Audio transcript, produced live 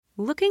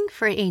Looking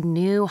for a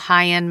new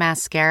high-end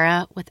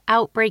mascara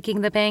without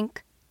breaking the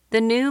bank? The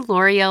new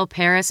L'Oreal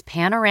Paris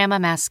Panorama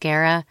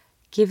Mascara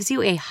gives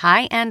you a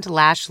high-end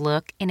lash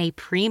look in a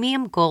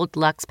premium gold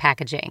luxe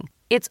packaging.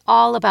 It's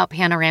all about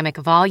panoramic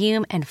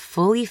volume and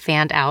fully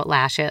fanned-out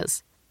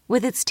lashes.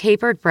 With its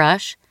tapered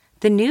brush,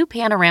 the new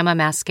Panorama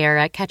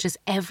Mascara catches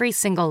every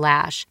single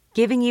lash,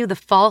 giving you the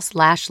false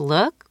lash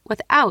look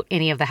without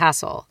any of the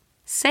hassle.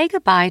 Say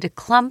goodbye to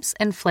clumps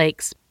and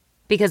flakes,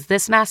 because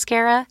this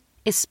mascara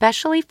is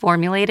specially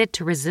formulated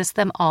to resist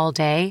them all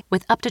day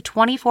with up to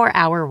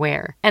 24-hour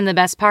wear. And the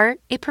best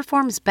part? It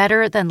performs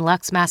better than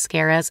Luxe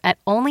mascaras at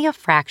only a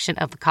fraction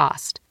of the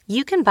cost.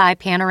 You can buy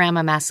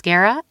Panorama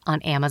Mascara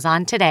on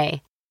Amazon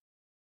today.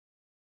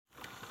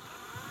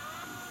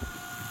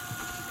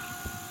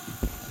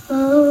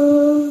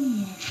 Oh,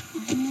 yes,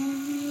 I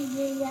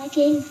really like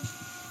it,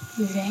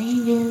 'cause I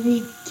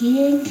really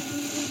care.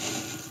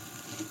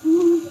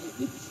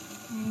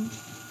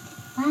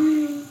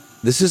 Bye.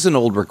 This is an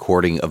old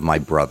recording of my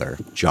brother,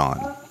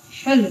 John.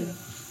 Hello,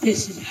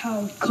 this is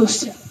Howard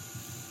Cosell,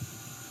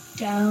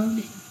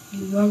 down in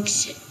New York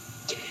City.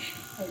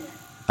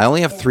 I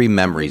only have 3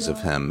 memories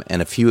of him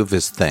and a few of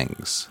his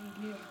things.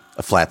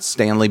 A flat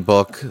Stanley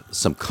book,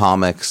 some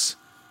comics,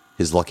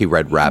 his Lucky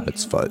Red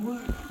Rabbit's foot.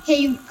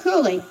 Hey,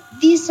 Curly,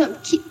 these some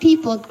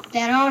people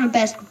that are on a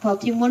basketball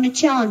team want to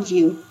challenge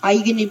you. Are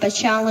you going to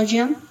challenge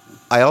them?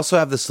 I also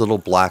have this little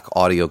black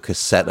audio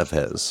cassette of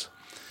his.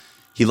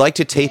 He liked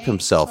to tape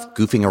himself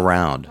goofing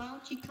around,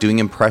 doing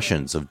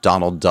impressions of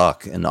Donald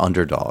Duck and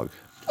Underdog.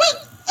 Wait,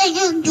 I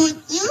don't do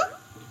you.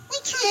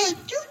 What can I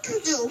do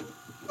to you?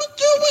 What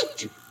do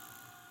it?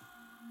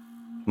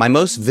 My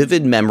most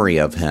vivid memory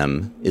of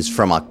him is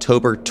from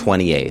October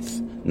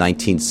 28th,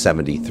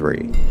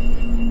 1973.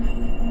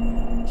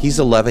 He's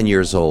 11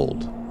 years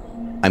old.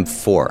 I'm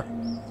 4.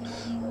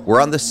 We're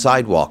on the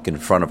sidewalk in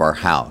front of our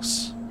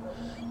house.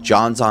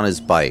 John's on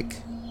his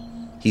bike.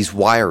 He's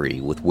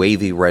wiry with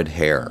wavy red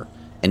hair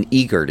and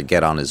eager to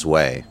get on his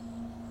way.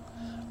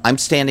 I'm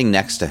standing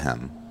next to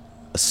him,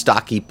 a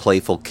stocky,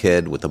 playful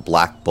kid with a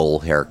black bowl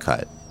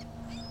haircut.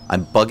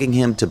 I'm bugging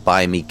him to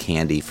buy me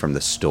candy from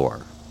the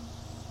store.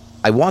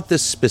 I want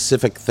this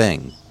specific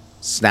thing,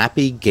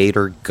 Snappy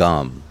Gator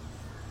Gum.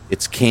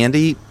 It's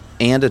candy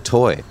and a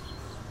toy.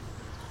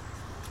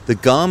 The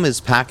gum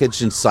is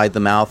packaged inside the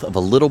mouth of a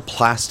little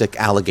plastic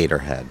alligator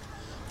head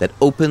that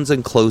opens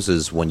and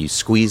closes when you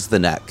squeeze the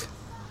neck.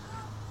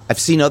 I've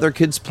seen other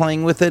kids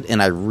playing with it,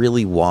 and I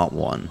really want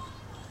one.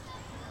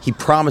 He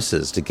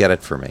promises to get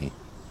it for me,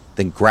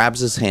 then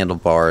grabs his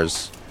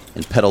handlebars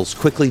and pedals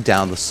quickly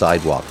down the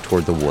sidewalk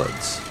toward the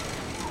woods.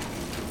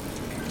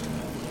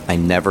 I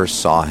never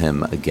saw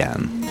him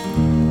again.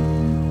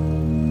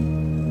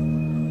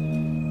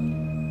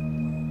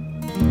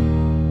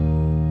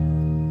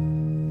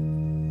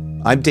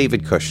 I'm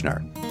David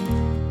Kushner.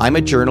 I'm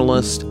a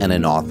journalist and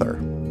an author.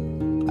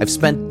 I've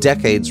spent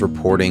decades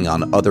reporting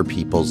on other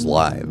people's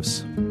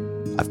lives.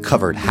 I've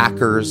covered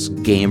hackers,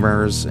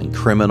 gamers, and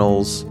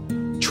criminals,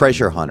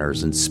 treasure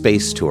hunters and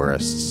space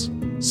tourists,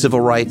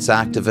 civil rights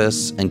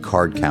activists, and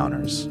card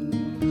counters.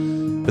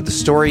 But the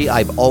story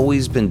I've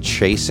always been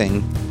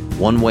chasing,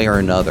 one way or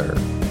another,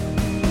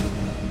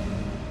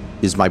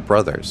 is my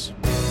brother's.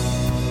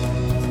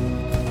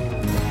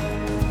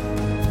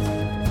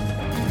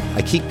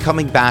 I keep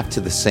coming back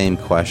to the same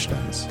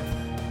questions.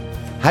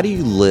 How do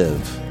you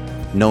live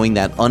knowing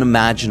that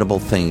unimaginable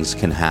things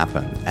can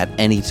happen at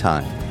any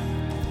time?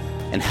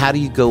 And how do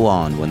you go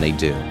on when they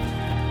do?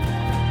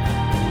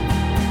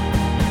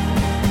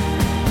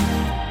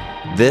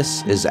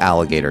 This is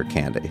Alligator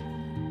Candy.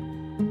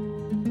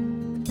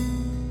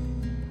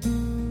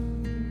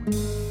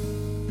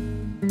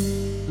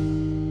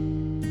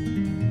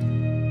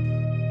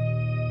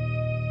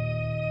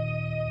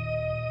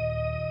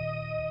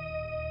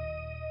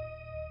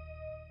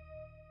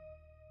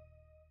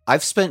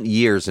 I've spent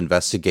years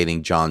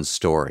investigating John's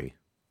story.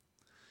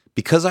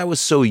 Because I was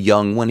so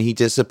young when he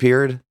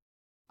disappeared,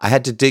 I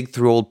had to dig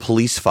through old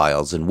police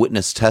files and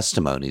witness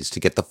testimonies to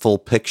get the full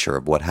picture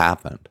of what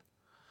happened.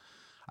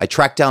 I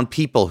tracked down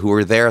people who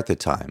were there at the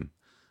time,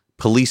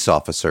 police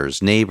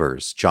officers,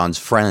 neighbors, John's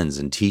friends,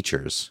 and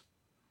teachers.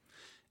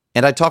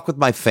 And I talked with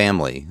my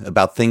family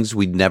about things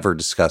we'd never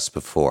discussed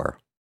before.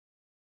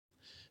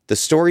 The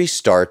story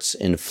starts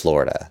in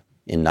Florida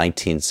in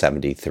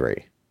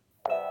 1973.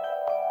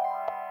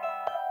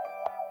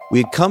 We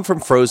had come from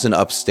frozen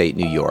upstate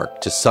New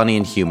York to sunny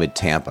and humid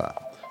Tampa,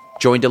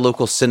 joined a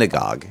local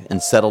synagogue,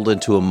 and settled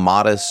into a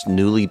modest,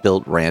 newly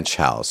built ranch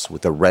house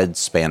with a red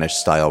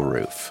Spanish-style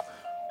roof,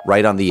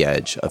 right on the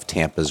edge of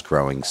Tampa's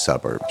growing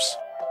suburbs.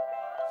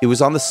 It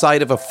was on the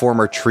site of a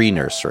former tree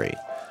nursery,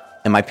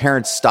 and my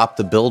parents stopped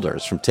the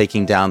builders from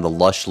taking down the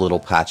lush little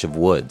patch of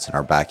woods in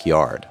our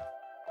backyard.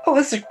 Oh, it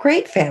was a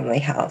great family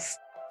house.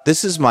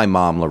 This is my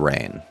mom,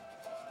 Lorraine.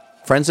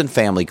 Friends and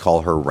family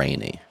call her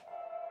Rainey.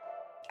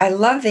 I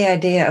love the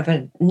idea of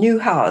a new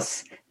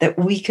house that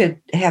we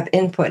could have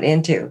input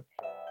into.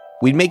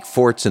 We'd make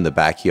forts in the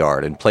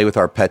backyard and play with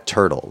our pet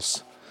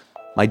turtles.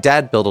 My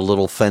dad built a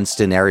little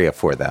fenced-in area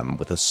for them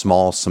with a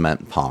small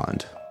cement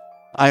pond.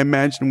 I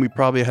imagine we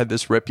probably had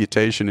this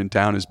reputation in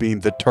town as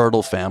being the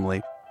turtle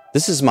family.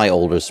 This is my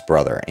oldest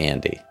brother,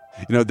 Andy.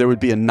 You know, there would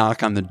be a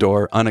knock on the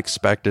door,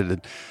 unexpected,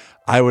 and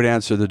I would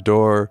answer the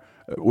door,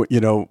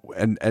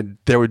 and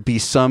there would be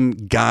some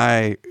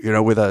guy,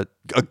 with a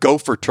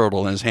gopher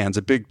turtle in his hands,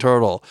 a big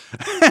turtle.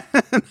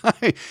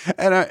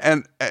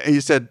 and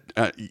he said,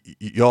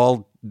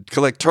 y'all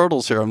collect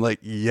turtles here? I'm like,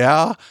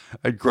 yeah.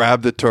 I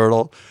grabbed the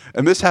turtle.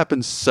 And this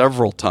happened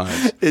several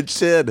times.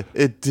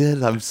 It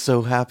did. I'm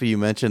so happy you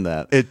mentioned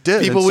that. It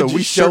did. People would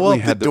just show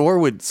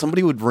up,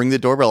 somebody would ring the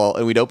doorbell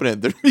and we'd open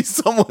it. There'd be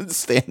someone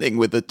standing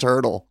with a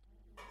turtle.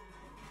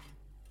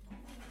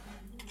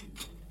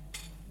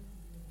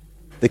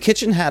 The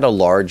kitchen had a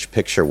large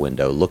picture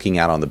window looking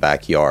out on the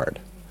backyard.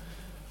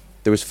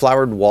 There was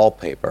flowered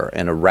wallpaper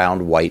and a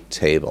round white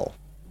table.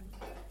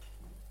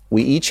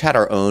 We each had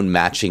our own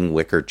matching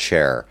wicker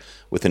chair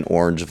with an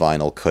orange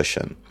vinyl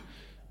cushion.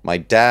 My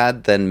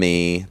dad, then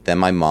me, then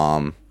my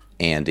mom,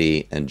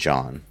 Andy, and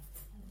John.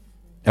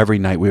 Every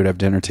night we would have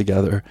dinner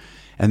together.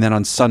 And then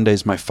on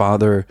Sundays, my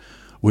father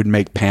would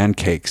make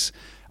pancakes.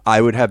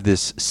 I would have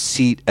this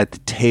seat at the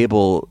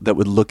table that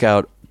would look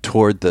out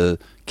toward the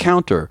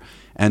counter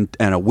and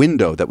a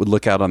window that would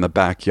look out on the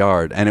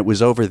backyard. And it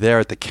was over there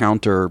at the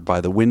counter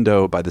by the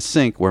window, by the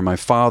sink, where my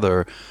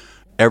father,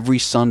 every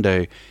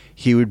Sunday,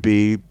 he would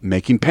be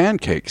making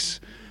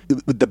pancakes.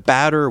 The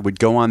batter would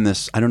go on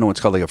this, I don't know what's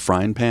called, like a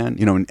frying pan,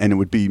 and it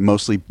would be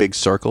mostly big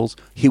circles.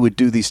 He would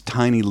do these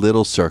tiny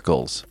little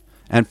circles.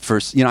 And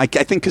first, I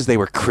think because they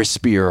were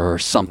crispier or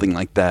something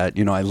like that,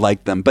 I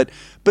liked them. But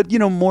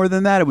more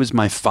than that, it was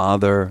my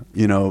father,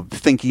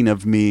 thinking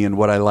of me and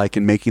what I like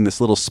and making this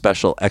little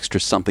special extra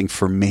something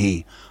for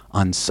me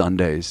on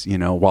Sundays,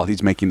 while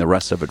he's making the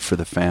rest of it for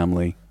the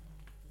family.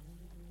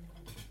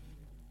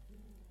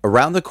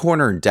 Around the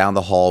corner and down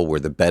the hall were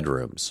the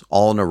bedrooms,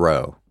 all in a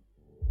row.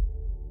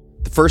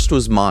 The first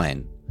was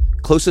mine,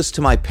 closest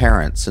to my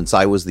parents since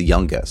I was the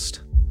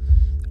youngest.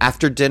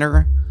 After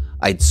dinner,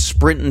 I'd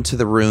sprint into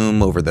the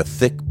room over the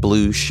thick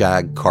blue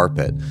shag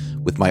carpet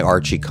with my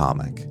Archie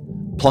comic,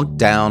 plunk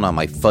down on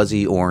my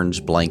fuzzy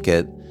orange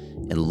blanket,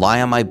 and lie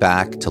on my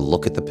back to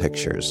look at the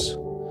pictures.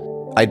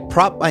 I'd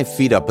prop my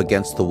feet up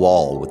against the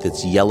wall with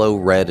its yellow,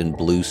 red, and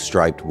blue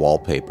striped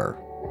wallpaper.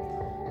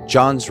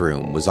 John's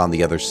room was on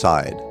the other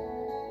side.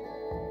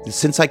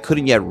 Since I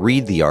couldn't yet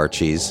read the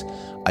Archies,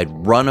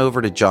 I'd run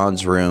over to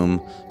John's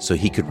room so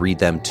he could read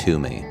them to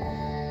me.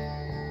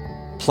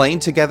 Playing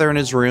together in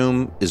his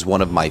room is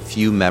one of my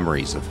few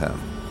memories of him.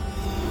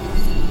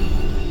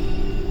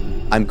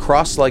 I'm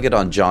cross-legged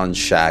on John's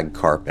shag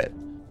carpet,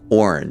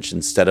 orange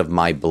instead of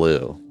my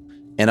blue,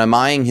 and I'm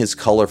eyeing his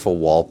colorful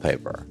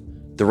wallpaper,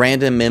 the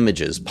random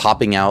images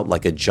popping out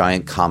like a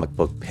giant comic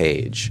book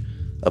page,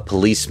 a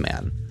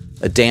policeman,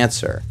 a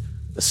dancer,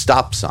 a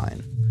stop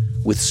sign,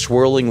 with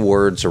swirling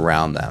words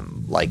around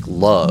them like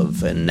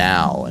love and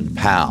now and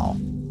pal.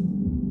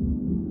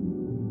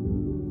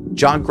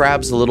 John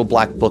grabs a little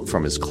black book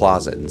from his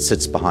closet and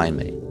sits behind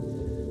me.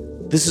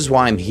 This is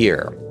why I'm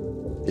here.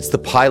 It's the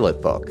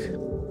pilot book.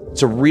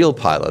 It's a real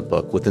pilot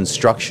book with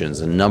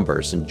instructions and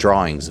numbers and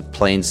drawings of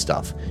plane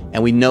stuff,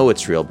 and we know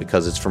it's real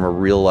because it's from a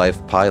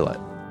real-life pilot.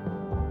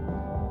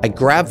 I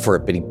grab for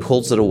it, but he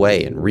pulls it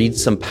away and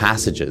reads some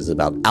passages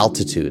about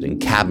altitude and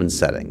cabin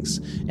settings,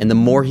 and the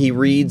more he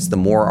reads, the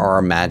more our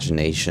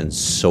imaginations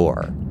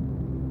soar.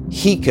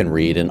 He can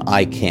read and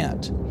I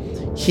can't.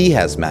 He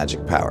has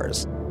magic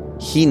powers.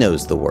 He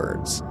knows the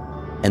words,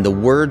 and the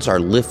words are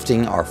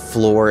lifting our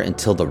floor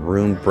until the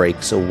room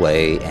breaks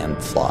away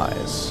and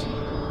flies.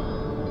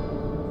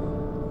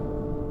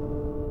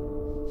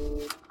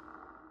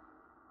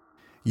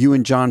 You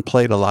and John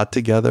played a lot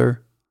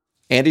together.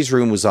 Andy's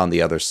room was on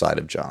the other side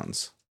of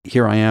John's.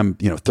 Here I am,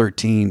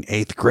 13,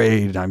 8th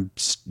grade. I'm,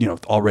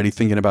 already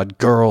thinking about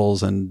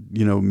girls and,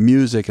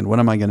 music and what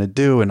am I going to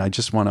do? And I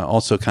just want to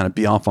also kind of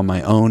be off on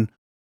my own.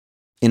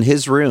 In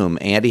his room,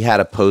 Andy had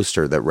a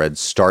poster that read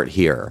 "Start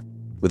Here,"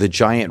 with a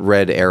giant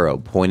red arrow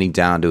pointing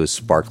down to his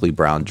sparkly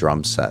brown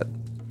drum set.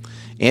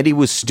 Andy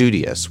was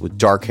studious, with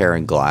dark hair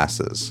and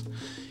glasses.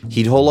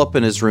 He'd hole up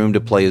in his room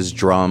to play his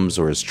drums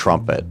or his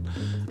trumpet,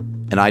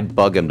 and I'd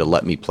bug him to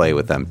let me play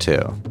with them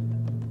too.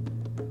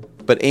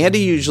 But Andy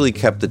usually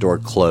kept the door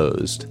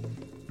closed,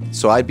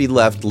 so I'd be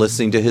left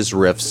listening to his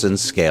riffs and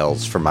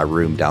scales from my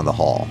room down the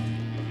hall.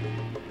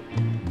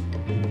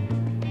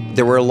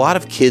 There were a lot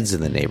of kids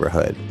in the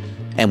neighborhood,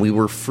 and we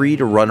were free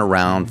to run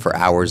around for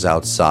hours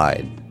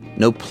outside.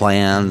 No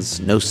plans,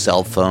 no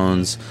cell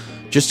phones,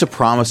 just a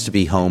promise to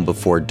be home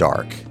before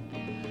dark.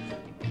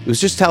 It was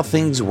just how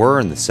things were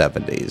in the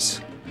 70s.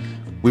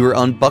 We were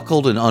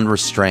unbuckled and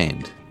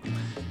unrestrained,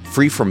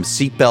 free from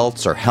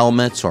seatbelts or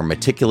helmets or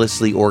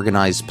meticulously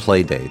organized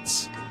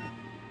playdates.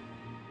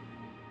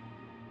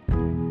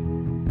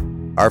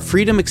 Our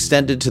freedom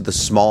extended to the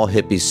small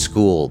hippie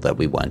school that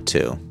we went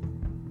to.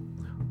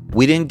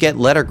 We didn't get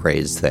letter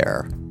grades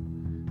there.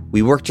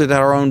 We worked at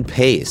our own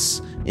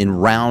pace, in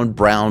round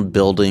brown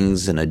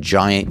buildings in a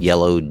giant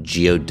yellow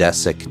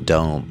geodesic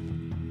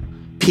dome.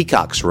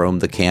 Peacocks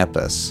roamed the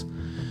campus.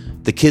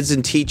 The kids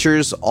and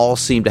teachers all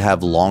seemed to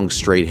have long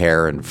straight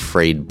hair and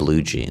frayed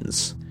blue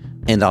jeans.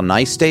 And on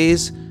nice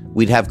days,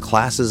 we'd have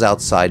classes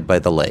outside by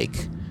the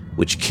lake,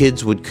 which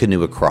kids would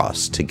canoe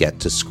across to get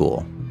to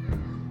school.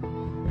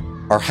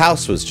 Our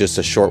house was just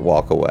a short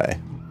walk away.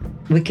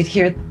 We could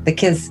hear the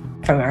kids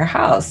from our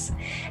house.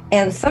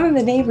 And some of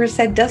the neighbors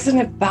said, "Doesn't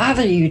it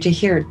bother you to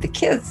hear the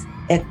kids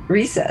at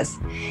recess?"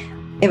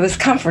 It was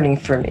comforting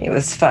for me. It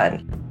was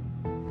fun.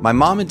 My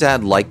mom and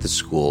dad liked the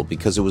school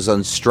because it was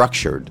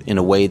unstructured in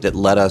a way that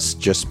let us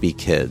just be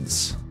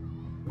kids.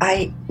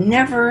 I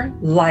never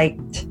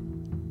liked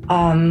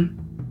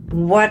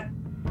what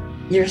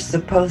you're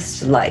supposed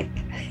to like,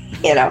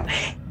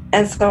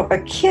 And so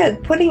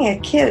putting a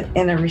kid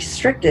in a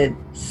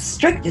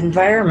strict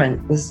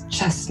environment was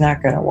just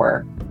not going to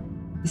work,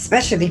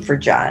 especially for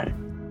John.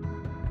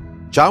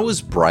 John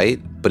was bright,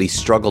 but he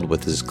struggled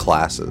with his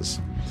classes.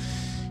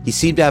 He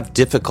seemed to have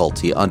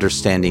difficulty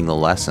understanding the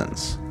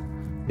lessons.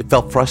 It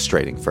felt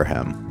frustrating for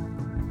him.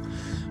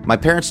 My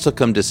parents took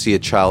him to see a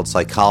child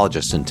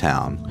psychologist in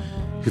town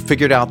who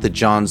figured out that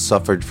John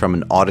suffered from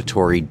an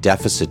auditory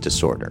deficit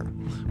disorder,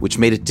 which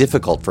made it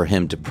difficult for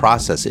him to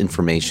process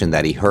information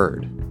that he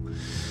heard.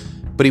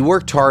 But he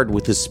worked hard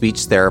with his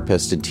speech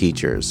therapist and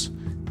teachers,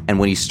 and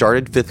when he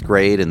started 5th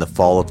grade in the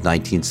fall of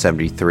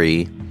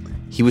 1973,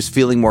 he was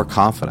feeling more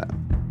confident.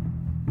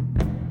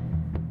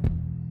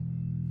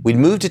 We'd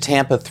moved to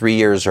Tampa 3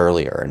 years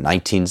earlier in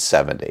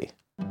 1970.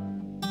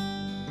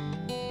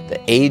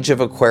 The age of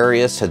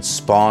Aquarius had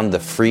spawned the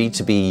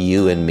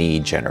free-to-be-you-and-me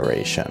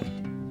generation.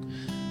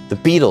 The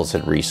Beatles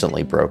had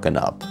recently broken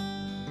up.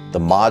 The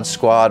Mod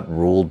Squad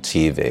ruled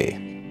TV.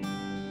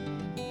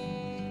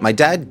 My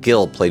dad,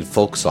 Gil, played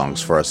folk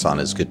songs for us on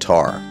his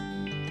guitar.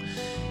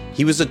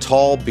 He was a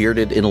tall,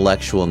 bearded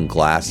intellectual in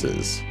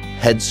glasses,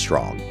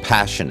 headstrong,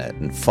 passionate,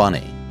 and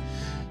funny.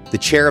 The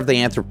chair of the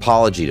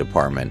anthropology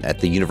department at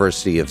the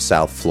University of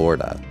South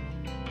Florida.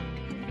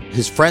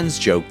 His friends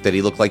joked that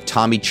he looked like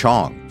Tommy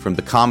Chong from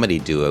the comedy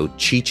duo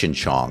Cheech and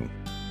Chong.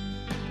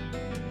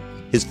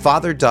 His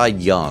father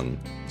died young,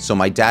 so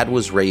my dad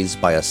was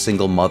raised by a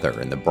single mother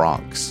in the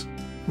Bronx.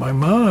 My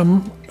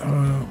mom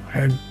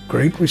had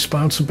great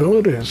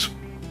responsibilities.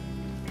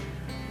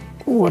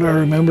 What I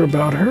remember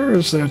about her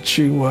is that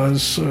she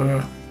was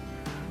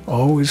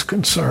always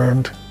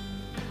concerned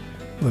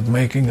with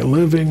making a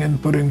living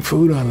and putting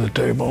food on the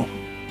table.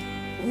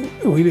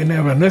 We didn't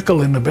have a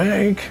nickel in the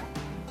bank,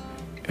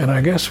 and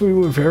I guess we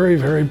were very,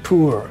 very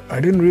poor. I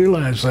didn't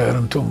realize that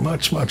until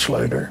much, much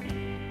later.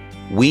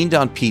 Weaned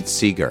on Pete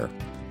Seeger,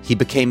 he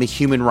became a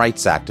human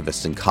rights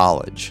activist in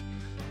college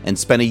and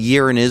spent a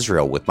year in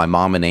Israel with my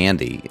mom and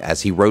Andy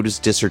as he wrote his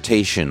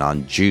dissertation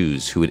on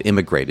Jews who had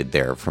immigrated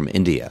there from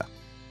India.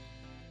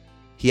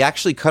 He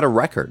actually cut a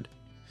record.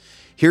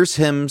 Here's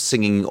him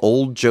singing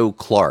Old Joe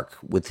Clark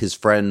with his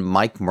friend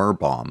Mike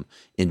Merbaum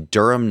in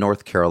Durham,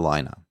 North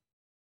Carolina.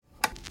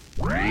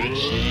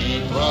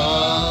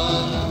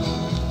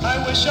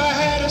 I wish I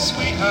had a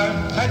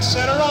sweetheart, I'd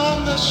set her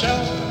on the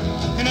shelf,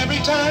 and every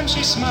time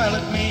she smiled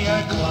at me,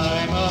 I'd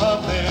climb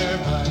up there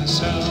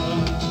myself.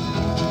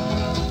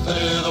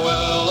 Fare the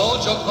well,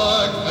 old Joe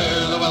Clark,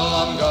 fare the well,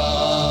 I'm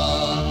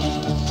gone.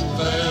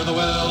 Fare the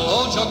well,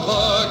 old Joe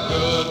Clark,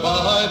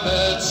 goodbye,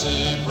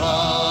 Betsy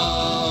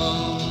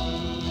Brown.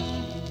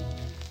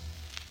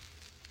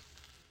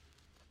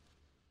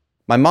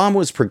 My mom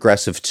was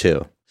progressive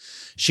too.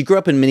 She grew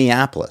up in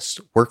Minneapolis,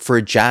 worked for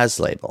a jazz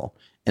label,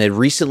 and had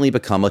recently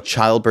become a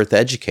childbirth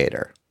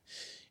educator.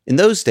 In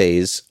those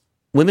days,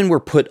 women were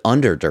put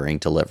under during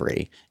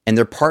delivery, and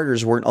their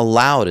partners weren't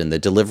allowed in the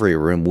delivery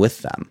room with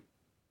them.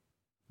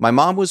 My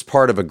mom was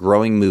part of a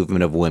growing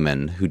movement of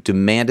women who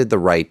demanded the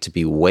right to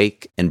be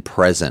awake and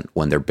present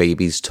when their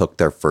babies took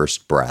their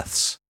first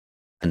breaths,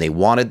 and they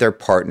wanted their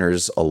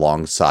partners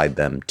alongside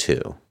them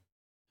too.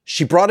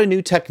 She brought a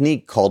new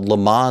technique called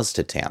Lamaze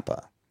to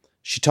Tampa.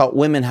 She taught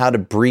women how to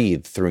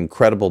breathe through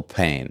incredible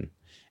pain,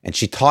 and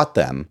she taught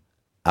them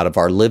out of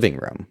our living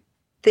room.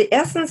 The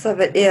essence of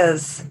it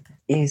is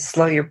you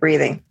slow your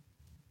breathing.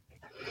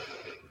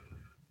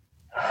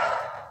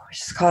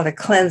 Which is called a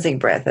cleansing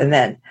breath. And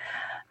then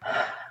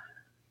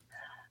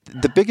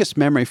the biggest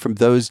memory from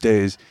those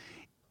days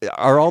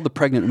are all the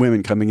pregnant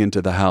women coming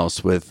into the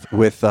house with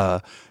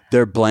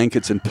their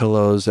blankets and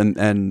pillows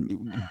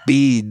and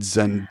beads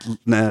and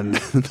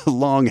the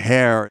long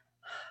hair.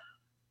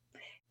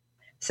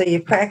 So you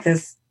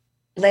practice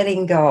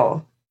letting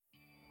go.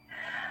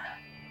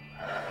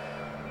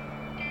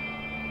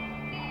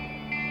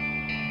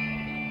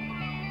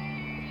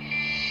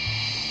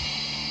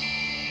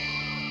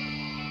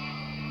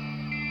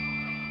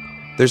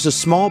 There's a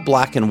small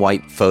black and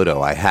white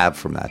photo I have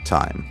from that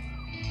time.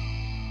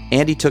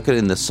 Andy took it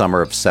in the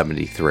summer of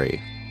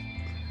 '73.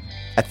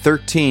 At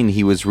 13,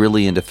 he was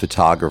really into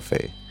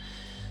photography.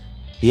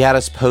 He had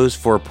us pose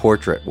for a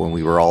portrait when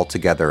we were all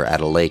together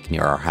at a lake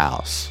near our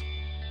house.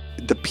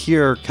 The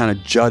pier kind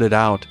of jutted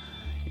out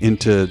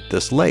into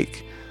this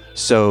lake.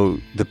 So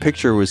the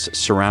picture was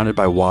surrounded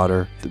by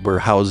water. There were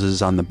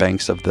houses on the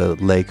banks of the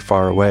lake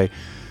far away.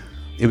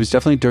 It was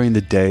definitely during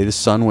the day. The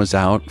sun was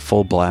out,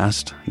 full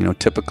blast.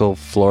 Typical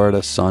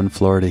Florida sun,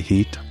 Florida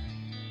heat.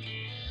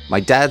 My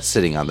dad's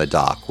sitting on the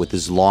dock with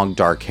his long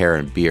dark hair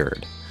and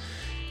beard.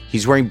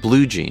 He's wearing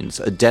blue jeans,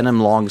 a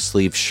denim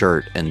long-sleeve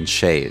shirt, and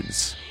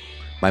shades.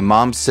 My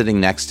mom's sitting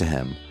next to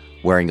him,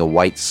 wearing a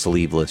white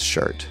sleeveless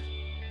shirt,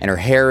 and her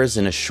hair is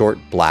in a short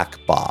black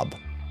bob.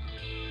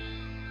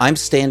 I'm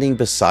standing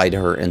beside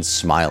her and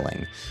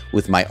smiling,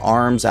 with my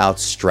arms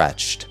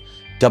outstretched,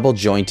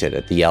 double-jointed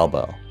at the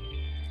elbow.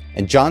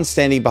 And John's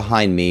standing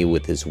behind me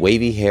with his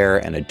wavy hair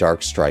and a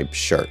dark striped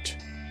shirt.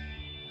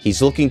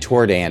 He's looking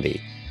toward Andy,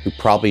 who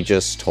probably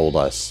just told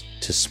us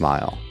to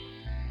smile.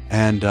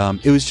 And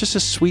it was just a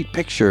sweet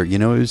picture.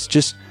 It was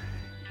just,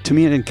 to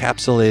me, it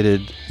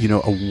encapsulated,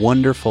 a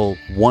wonderful,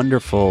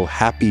 wonderful,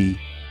 happy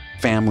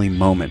family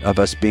moment of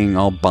us being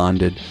all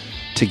bonded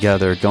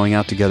together, going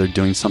out together,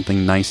 doing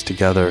something nice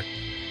together.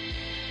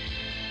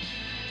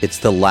 It's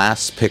the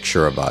last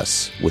picture of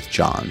us with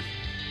John.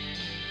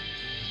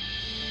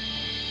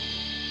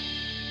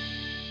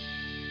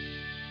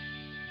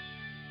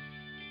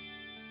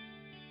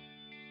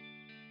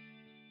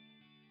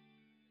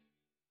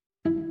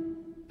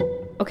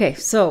 Okay,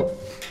 so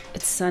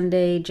it's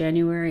Sunday,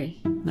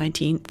 January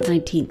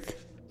 19th.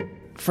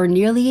 For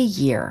nearly a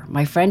year,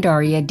 my friend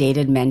Aria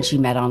dated men she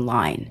met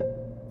online.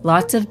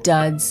 Lots of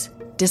duds,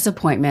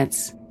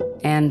 disappointments,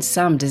 and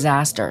some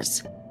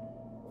disasters.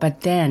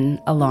 But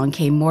then along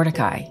came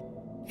Mordecai,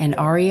 and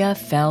Aria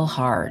fell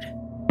hard.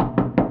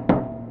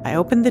 I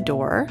opened the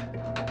door.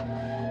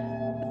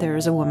 There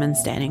was a woman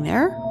standing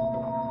there,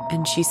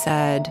 and she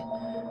said,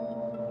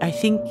 "I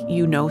think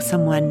you know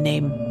someone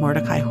named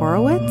Mordecai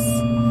Horowitz?"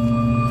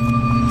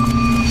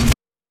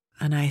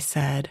 And I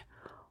said,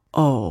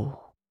 "Oh,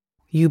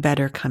 you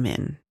better come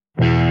in."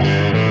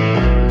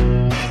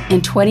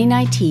 In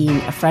 2019,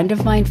 a friend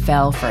of mine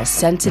fell for a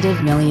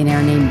sensitive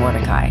millionaire named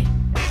Mordecai.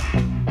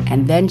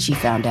 And then she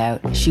found out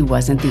she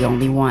wasn't the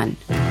only one.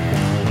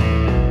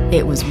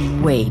 It was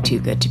way too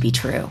good to be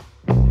true.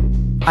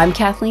 I'm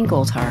Kathleen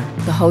Goldhar,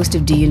 the host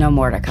of Do You Know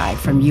Mordecai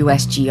from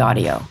USG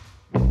Audio.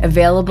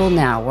 Available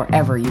now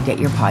wherever you get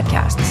your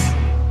podcasts.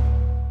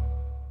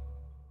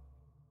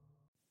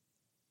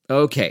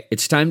 Okay,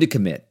 it's time to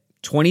commit.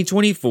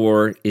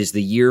 2024 is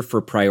the year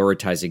for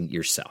prioritizing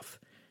yourself.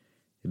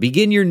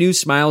 Begin your new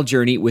smile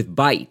journey with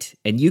Byte,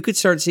 and you could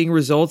start seeing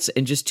results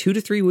in just 2 to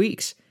 3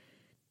 weeks.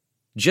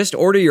 Just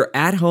order your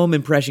at-home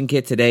impression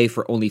kit today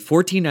for only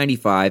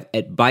 $14.95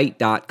 at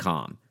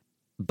Byte.com.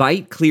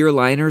 Byte clear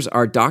liners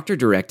are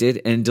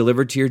doctor-directed and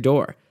delivered to your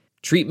door.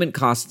 Treatment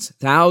costs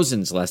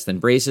thousands less than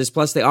braces,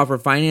 plus they offer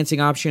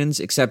financing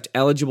options, accept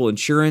eligible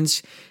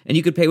insurance, and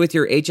you could pay with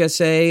your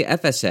HSA,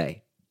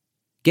 FSA.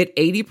 Get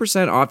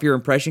 80% off your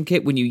impression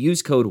kit when you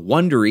use code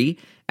WONDERY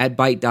at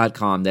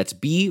Byte.com. That's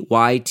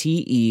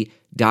BYTE.com.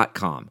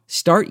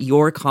 Start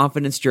your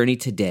confidence journey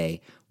today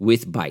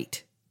with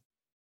Byte.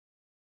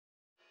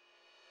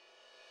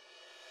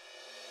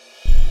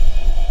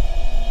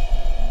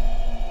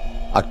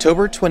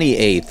 October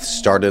 28th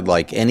started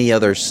like any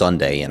other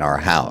Sunday in our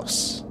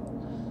house.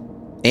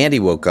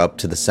 Andy woke up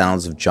to the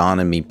sounds of John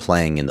and me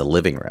playing in the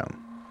living room.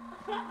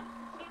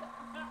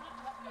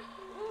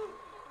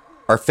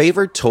 Our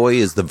favorite toy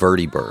is the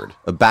Vertibird,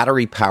 a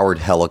battery-powered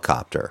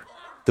helicopter.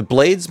 The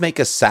blades make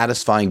a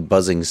satisfying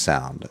buzzing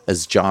sound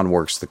as John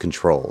works the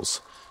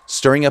controls,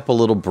 stirring up a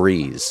little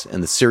breeze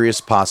and the serious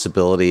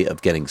possibility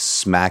of getting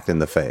smacked in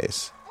the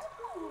face.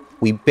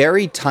 We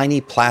bury tiny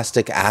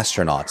plastic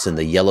astronauts in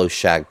the yellow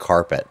shag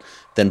carpet,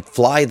 then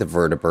fly the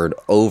Vertibird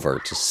over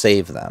to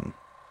save them.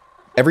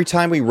 Every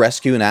time we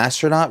rescue an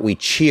astronaut, we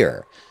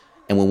cheer,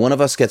 and when one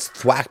of us gets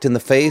thwacked in the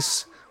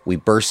face, we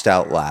burst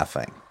out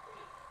laughing.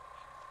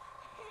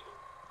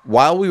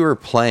 While we were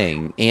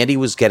playing, Andy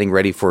was getting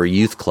ready for a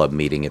youth club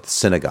meeting at the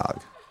synagogue.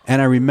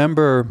 And I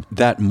remember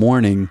that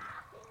morning,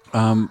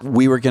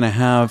 we were going to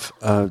have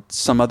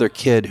some other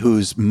kid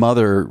whose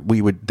mother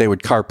they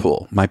would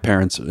carpool, my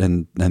parents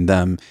and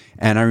them.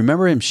 And I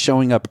remember him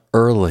showing up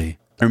early.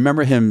 I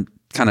remember him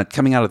kind of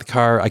coming out of the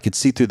car. I could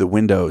see through the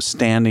window,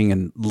 standing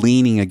and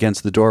leaning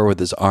against the door with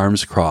his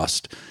arms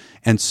crossed.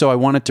 And so I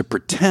wanted to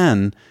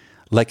pretend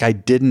like I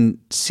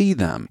didn't see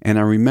them. And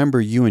I remember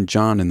you and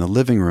John in the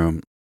living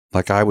room,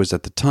 like I was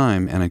at the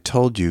time, and I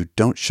told you,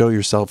 don't show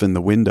yourself in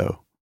the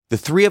window. The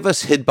three of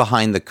us hid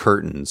behind the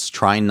curtains,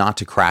 trying not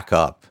to crack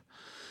up.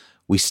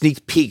 We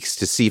sneaked peeks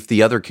to see if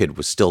the other kid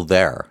was still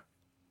there.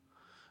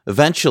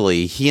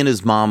 Eventually, he and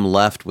his mom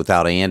left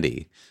without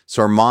Andy,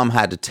 so our mom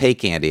had to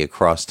take Andy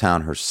across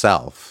town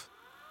herself.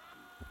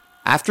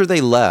 After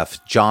they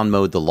left, John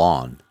mowed the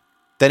lawn.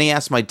 Then he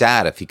asked my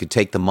dad if he could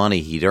take the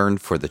money he'd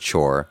earned for the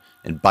chore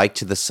and bike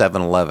to the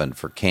 7-Eleven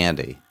for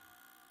candy.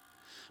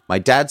 My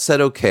dad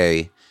said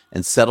okay,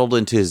 and settled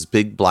into his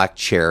big black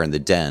chair in the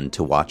den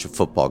to watch a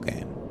football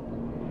game.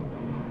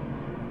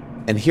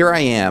 And here I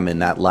am in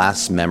that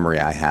last memory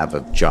I have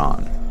of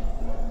John.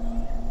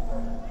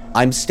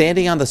 I'm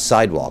standing on the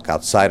sidewalk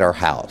outside our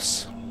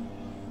house.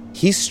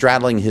 He's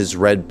straddling his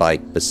red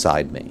bike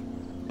beside me.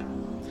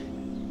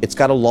 It's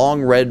got a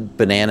long red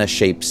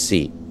banana-shaped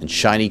seat, and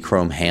shiny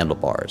chrome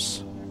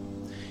handlebars.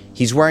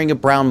 He's wearing a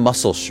brown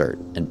muscle shirt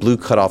and blue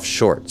cutoff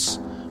shorts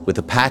with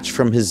a patch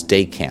from his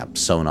day camp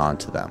sewn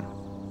onto them.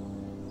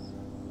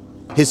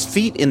 His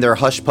feet in their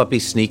hush puppy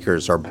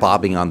sneakers are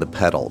bobbing on the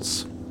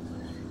pedals.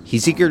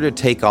 He's eager to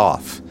take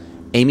off,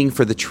 aiming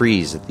for the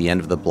trees at the end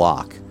of the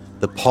block,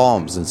 the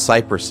palms and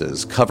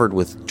cypresses covered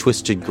with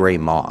twisted gray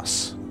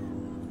moss.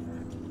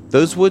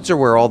 Those woods are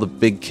where all the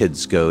big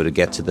kids go to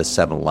get to the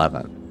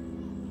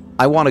 7-Eleven.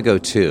 I want to go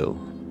too,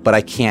 but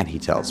I can't, he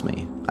tells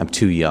me. I'm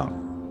too young.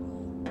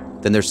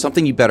 Then there's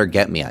something you better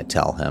get me, I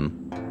tell him.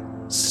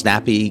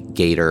 Snappy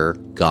Gator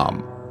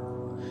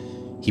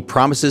gum. He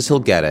promises he'll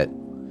get it.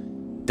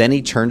 Then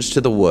he turns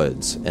to the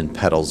woods and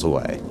pedals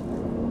away.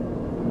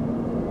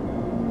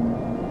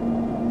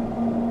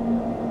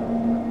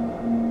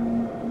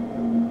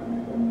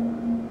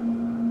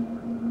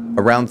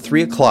 Around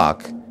 3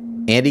 o'clock,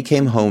 Andy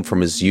came home from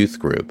his youth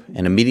group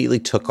and immediately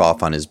took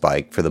off on his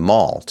bike for the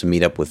mall to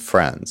meet up with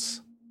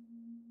friends.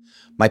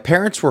 My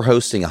parents were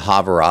hosting a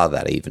Havurah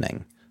that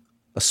evening,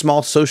 a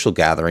small social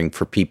gathering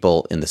for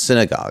people in the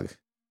synagogue.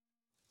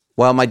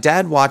 While my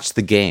dad watched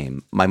the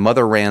game, my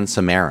mother ran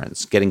some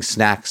errands, getting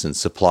snacks and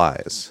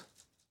supplies.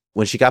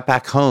 When she got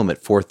back home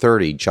at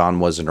 4:30, John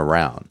wasn't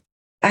around.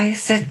 I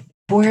said,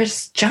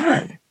 "Where's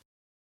John?"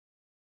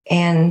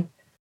 And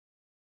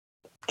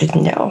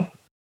didn't know.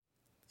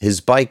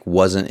 His bike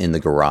wasn't in the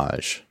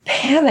garage.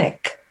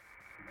 Panic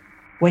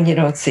when you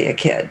don't see a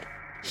kid.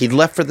 He'd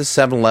left for the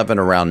 7-Eleven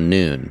around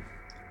noon.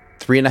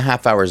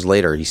 3.5 hours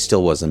later, he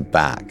still wasn't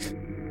back.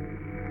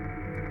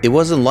 It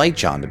wasn't like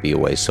John to be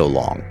away so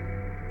long.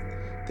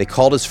 They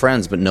called his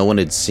friends, but no one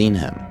had seen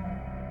him.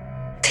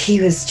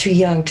 He was too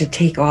young to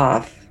take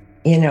off,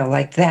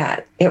 like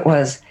that.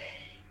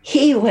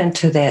 He went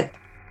to that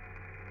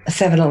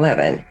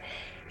 7-Eleven.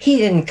 He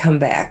didn't come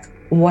back.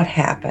 What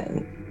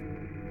happened?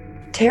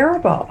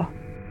 Terrible.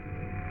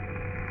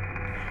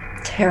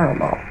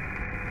 Terrible.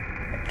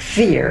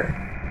 Fear.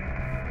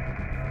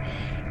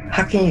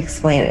 How can you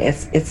explain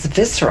it? It's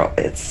visceral.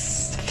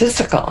 It's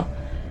physical,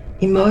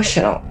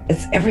 emotional.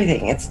 It's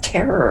everything. It's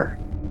terror.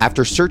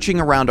 After searching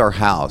around our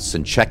house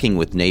and checking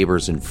with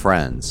neighbors and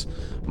friends,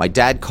 my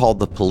dad called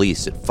the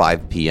police at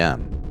 5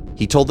 p.m.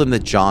 He told them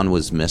that John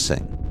was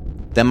missing.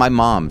 Then my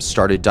mom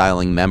started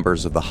dialing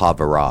members of the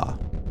Havurah.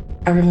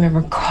 I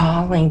remember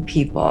calling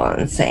people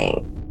and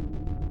saying,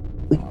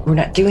 "We're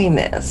not doing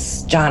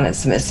this. John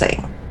is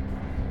missing."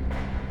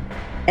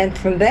 And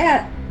from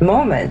that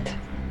moment,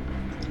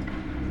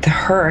 the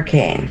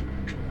hurricane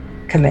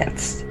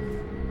commenced.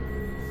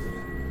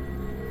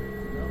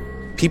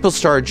 People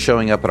started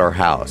showing up at our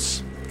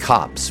house.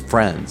 Cops,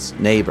 friends,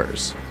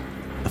 neighbors.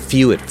 A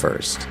few at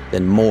first,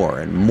 then more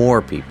and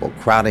more people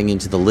crowding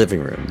into the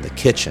living room, the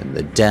kitchen,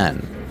 the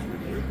den.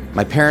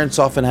 My parents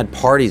often had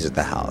parties at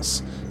the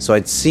house, so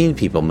I'd seen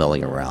people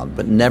milling around,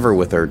 but never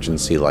with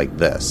urgency like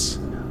this.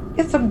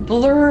 It's a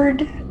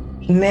blurred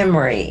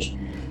memory,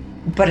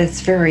 but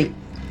it's very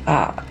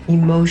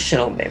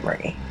emotional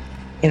memory.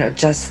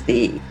 Just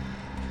the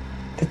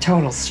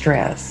total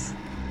stress.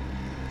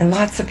 And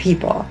lots of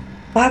people,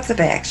 lots of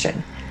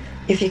action.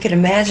 If you could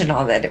imagine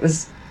all that, it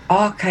was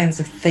all kinds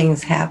of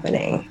things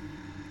happening.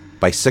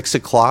 By 6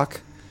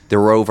 o'clock, there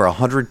were over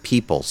 100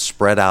 people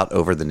spread out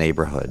over the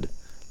neighborhood,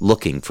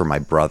 looking for my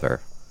brother.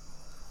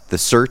 The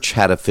search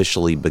had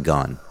officially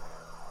begun.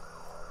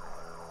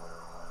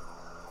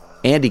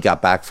 Andy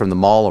got back from the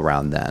mall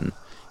around then.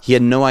 He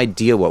had no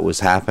idea what was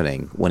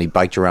happening when he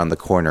biked around the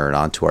corner and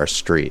onto our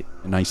street.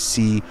 And I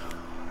see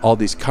all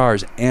these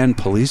cars and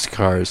police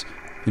cars.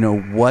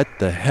 What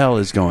the hell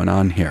is going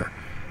on here?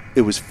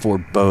 It was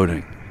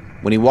foreboding.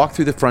 When he walked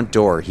through the front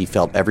door, he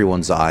felt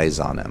everyone's eyes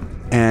on him.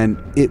 And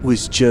it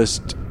was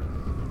just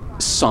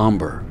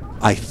somber.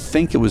 I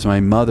think it was my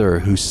mother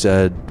who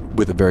said,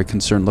 with a very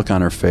concerned look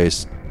on her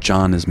face,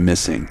 "John is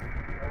missing."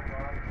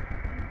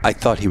 I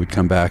thought he would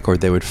come back or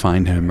they would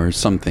find him or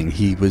something.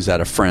 He was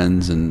at a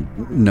friend's and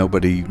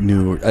nobody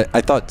knew. I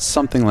thought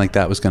something like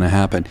that was going to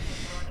happen.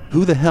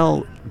 Who the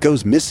hell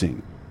goes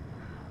missing?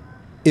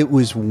 It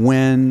was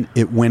when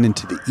it went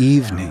into the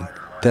evening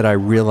that I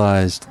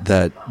realized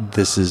that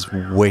this is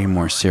way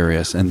more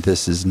serious and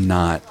this is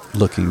not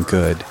looking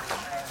good.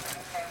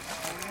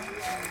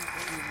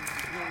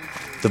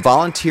 The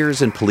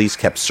volunteers and police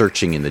kept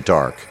searching in the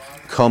dark,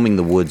 combing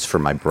the woods for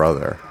my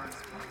brother.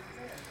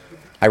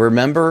 I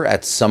remember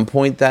at some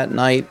point that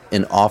night,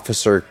 an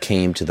officer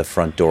came to the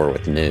front door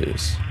with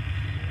news.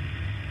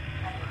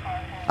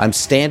 I'm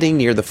standing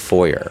near the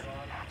foyer.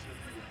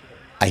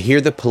 I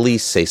hear the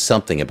police say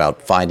something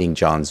about finding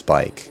John's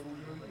bike.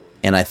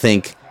 And I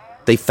think,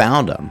 they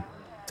found him.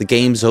 The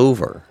game's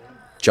over.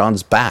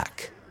 John's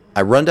back.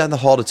 I run down the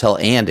hall to tell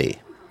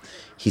Andy.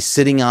 He's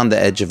sitting on the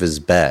edge of his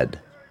bed,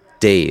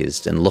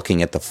 dazed and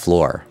looking at the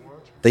floor.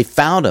 They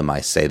found him,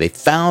 I say. They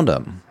found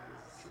him.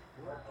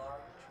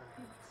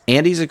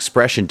 Andy's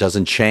expression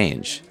doesn't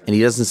change, and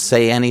he doesn't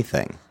say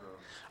anything.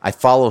 I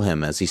follow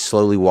him as he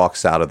slowly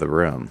walks out of the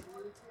room.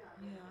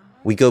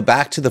 We go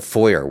back to the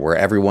foyer where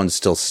everyone's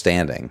still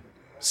standing,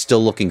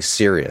 still looking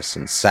serious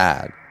and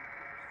sad.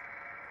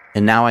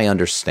 And now I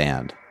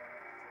understand.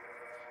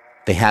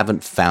 They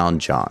haven't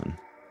found John.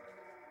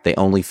 They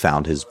only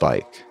found his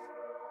bike.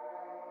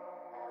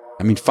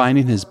 I mean,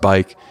 finding his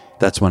bike,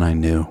 that's when I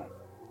knew.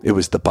 It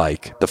was the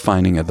bike. The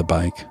finding of the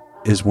bike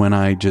is when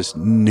I just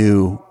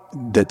knew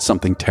that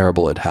something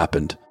terrible had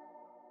happened.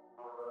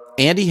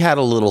 Andy had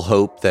a little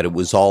hope that it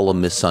was all a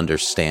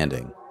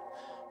misunderstanding,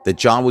 that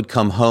John would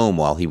come home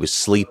while he was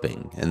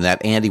sleeping, and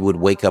that Andy would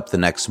wake up the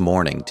next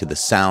morning to the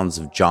sounds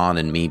of John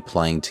and me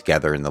playing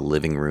together in the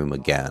living room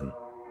again.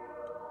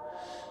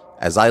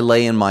 As I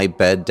lay in my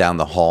bed down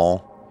the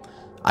hall,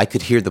 I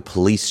could hear the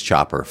police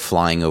chopper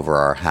flying over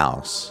our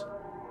house.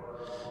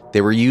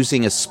 They were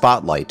using a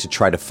spotlight to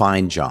try to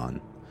find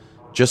John,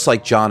 just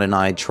like John and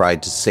I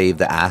tried to save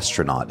the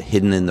astronaut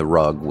hidden in the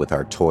rug with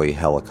our toy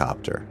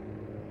helicopter.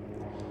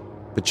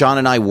 But John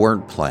and I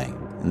weren't playing,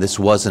 and this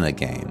wasn't a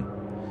game.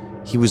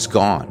 He was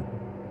gone.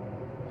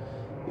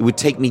 It would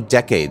take me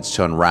decades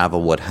to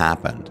unravel what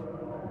happened,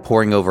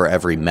 poring over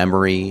every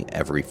memory,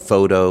 every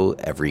photo,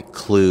 every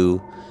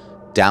clue,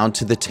 down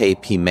to the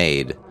tape he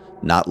made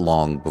not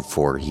long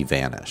before he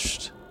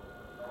vanished.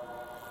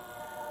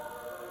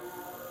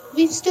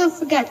 We still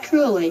forgot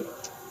Curly.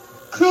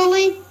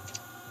 Curly,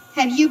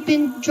 have you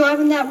been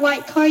driving that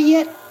white car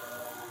yet?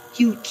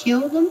 You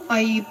killed him?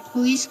 Are you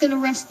police gonna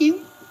arrest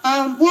you?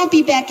 We'll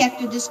be back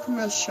after this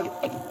commercial.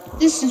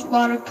 This is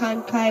Walter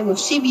Cronkite with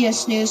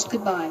CBS News.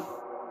 Goodbye.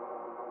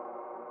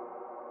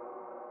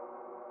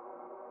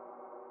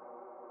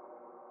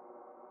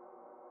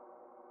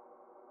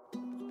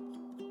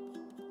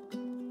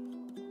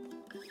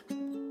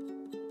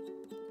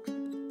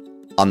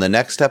 On the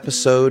next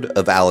episode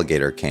of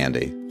Alligator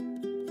Candy.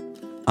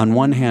 On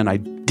one hand, I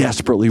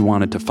desperately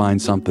wanted to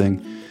find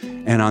something,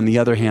 and on the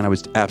other hand, I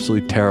was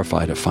absolutely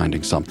terrified of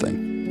finding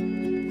something.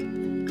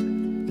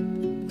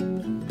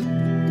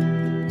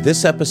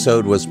 This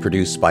episode was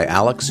produced by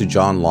Alex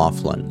Sujan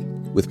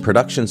Laughlin, with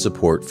production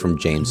support from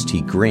James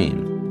T.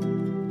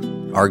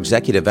 Green. Our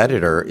executive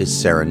editor is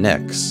Sarah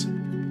Nix.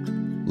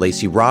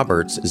 Lacey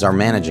Roberts is our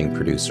managing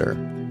producer.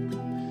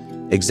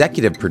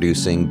 Executive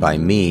producing by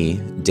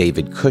me,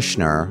 David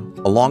Kushner,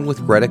 along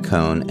with Greta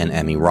Cohn and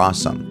Emmy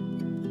Rossum.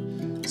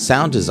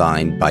 Sound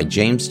design by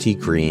James T.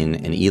 Green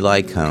and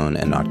Eli Cohn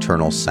and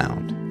Nocturnal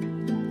Sound.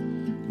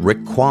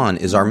 Rick Kwan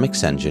is our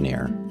mix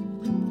engineer.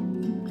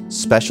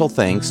 Special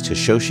thanks to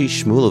Shoshi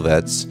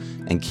Shmulevitz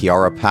and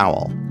Kiara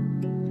Powell.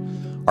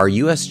 Our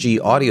USG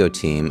audio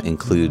team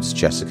includes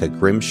Jessica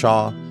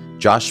Grimshaw,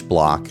 Josh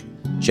Block,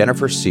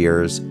 Jennifer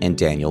Sears, and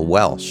Daniel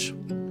Welsh.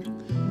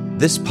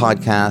 This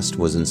podcast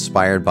was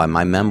inspired by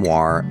my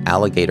memoir,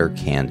 Alligator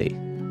Candy.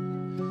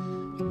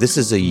 This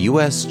is a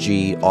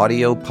USG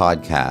audio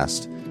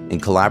podcast in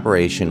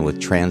collaboration with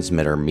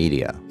Transmitter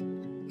Media.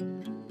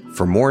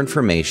 For more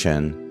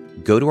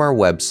information, go to our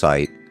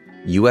website,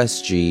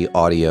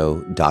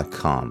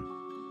 usgaudio.com.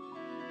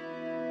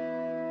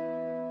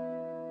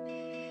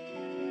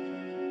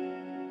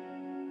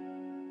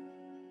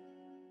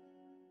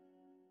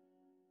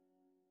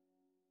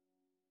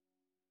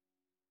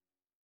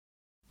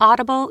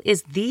 Audible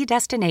is the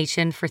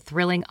destination for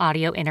thrilling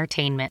audio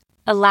entertainment.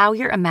 Allow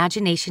your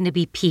imagination to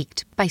be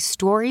piqued by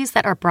stories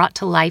that are brought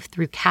to life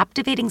through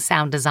captivating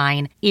sound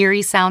design,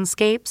 eerie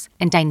soundscapes,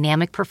 and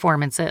dynamic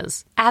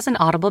performances. As an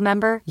Audible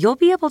member, you'll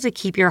be able to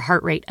keep your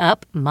heart rate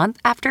up month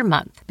after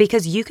month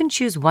because you can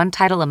choose one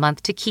title a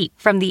month to keep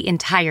from the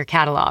entire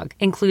catalog,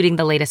 including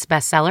the latest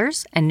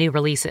bestsellers and new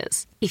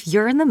releases. If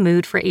you're in the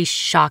mood for a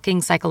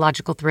shocking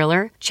psychological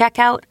thriller, check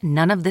out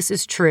None of This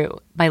Is True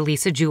by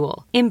Lisa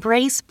Jewell.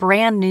 Embrace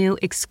brand new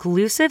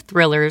exclusive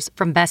thrillers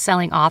from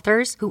best-selling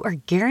authors who are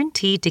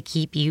guaranteed to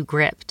keep you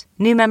gripped.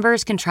 New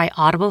members can try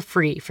Audible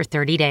free for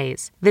 30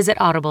 days. Visit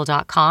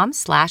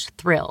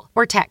audible.com/thrill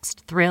or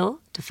text thrill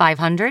to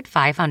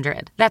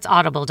 500-500. That's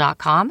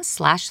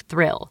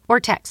audible.com/thrill or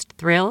text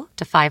thrill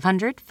to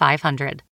 500-500.